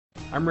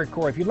I'm Rick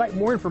Coy. If you'd like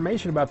more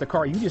information about the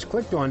car you just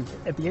clicked on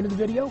at the end of the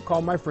video,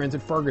 call my friends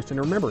at Ferguson.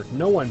 Remember,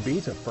 no one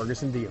beats a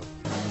Ferguson deal.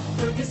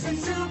 Ferguson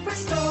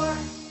Superstore.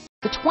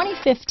 The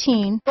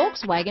 2015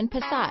 Volkswagen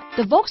Passat.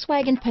 The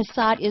Volkswagen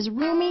Passat is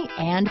roomy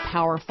and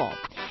powerful.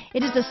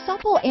 It is a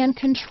supple and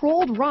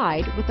controlled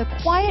ride with a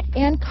quiet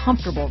and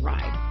comfortable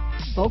ride.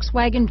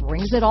 Volkswagen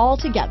brings it all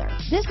together.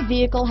 This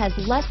vehicle has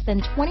less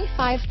than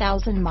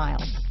 25,000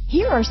 miles.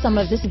 Here are some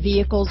of this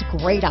vehicle's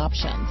great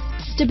options: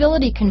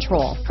 stability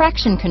control,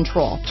 traction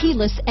control,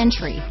 keyless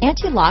entry,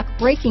 anti-lock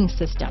braking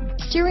system,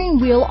 steering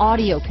wheel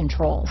audio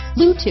controls,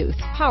 Bluetooth,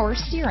 power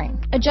steering,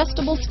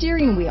 adjustable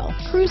steering wheel,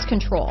 cruise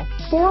control,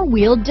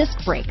 four-wheel disc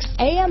brakes,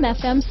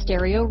 AM/FM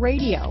stereo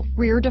radio,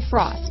 rear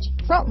defrost,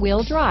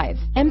 front-wheel drive,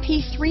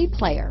 MP3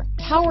 player,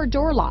 power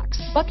door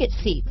locks, bucket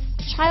seats,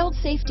 child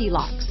safety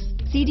locks,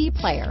 CD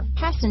player,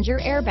 passenger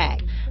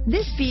airbag.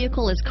 This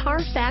vehicle is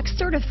CARFAX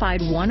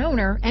certified one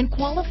owner and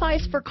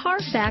qualifies for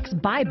CARFAX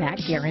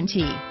buyback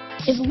guarantee.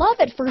 Is love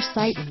at first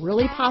sight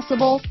really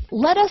possible?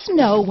 Let us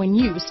know when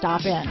you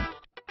stop in.